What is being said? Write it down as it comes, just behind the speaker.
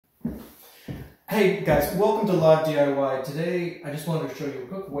Hey guys, welcome to Live DIY. Today I just wanted to show you a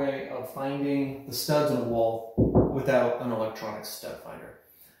quick way of finding the studs in a wall without an electronic stud finder.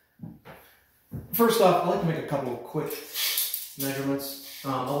 First off, I like to make a couple of quick measurements. A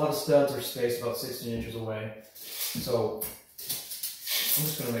lot of studs are spaced about 16 inches away, so I'm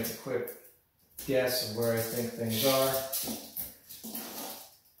just going to make a quick guess of where I think things are.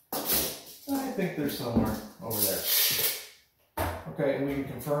 I think they're somewhere over there. Okay, and we can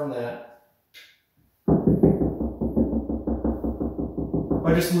confirm that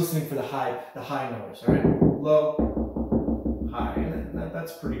by just listening for the high noise, all right? Low, high, and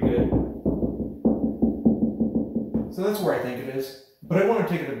that's pretty good. So that's where I think it is. But I want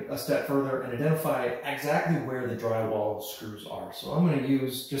to take it a step further and identify exactly where the drywall screws are. So I'm going to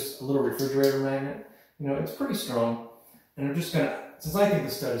use just a little refrigerator magnet. You know, it's pretty strong. And I'm just going to, since I think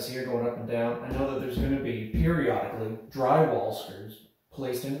the stud is here going up and down, I know that there's going to be periodically drywall screws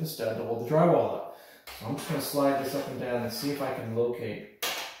placed into the stud to hold the drywall up. So I'm just going to slide this up and down and see if I can locate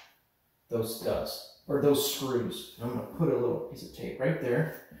those studs, or those screws. And I'm going to put a little piece of tape right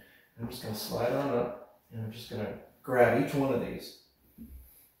there. I'm just going to slide on up, and I'm just going to grab each one of these.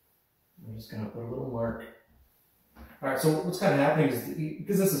 I'm just going to put a little mark. All right, so what's kind of happening is,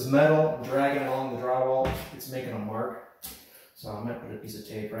 because this is metal, I'm dragging along the drywall, it's making a mark. So I might put a piece of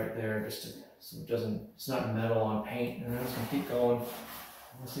tape right there just to, so it doesn't, it's not metal on paint. And I'm just going to keep going.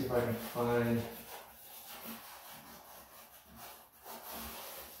 Let's see if I can find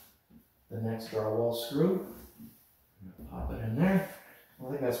the next drywall screw. I'm going to pop it in there. I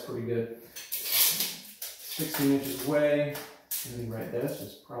think that's pretty good. 16 inches away. It's going to be right there. That's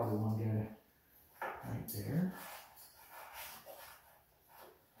just probably one guy right there.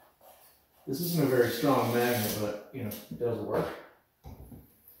 This isn't a very strong magnet, but you know, it does work. I'll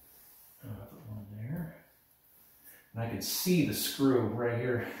put one there. And I can see the screw right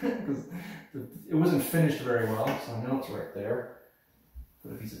here because it wasn't finished very well, so I know it's right there.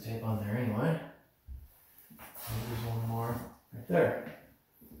 Put a piece of tape on there anyway. There's one more right there.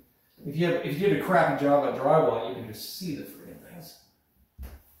 If you did a crappy job at drywall, you can just see the freaking things.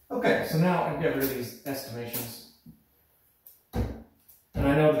 Okay, so now I've got rid of these estimations. And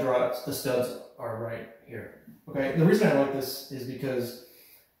I know the studs are right here. Okay, the reason I like this is because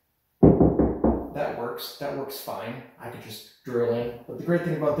that works fine. I could just drill in. But the great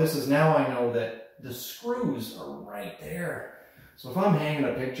thing about this is now I know that the screws are right there. So if I'm hanging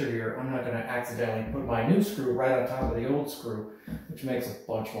a picture here, I'm not going to accidentally put my new screw right on top of the old screw, which makes a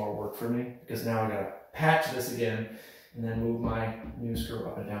bunch more work for me, because now I got to patch this again and then move my new screw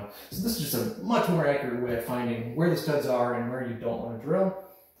up and down. So this is just a much more accurate way of finding where the studs are and where you don't want to drill.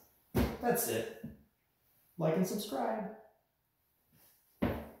 That's it. Like and subscribe.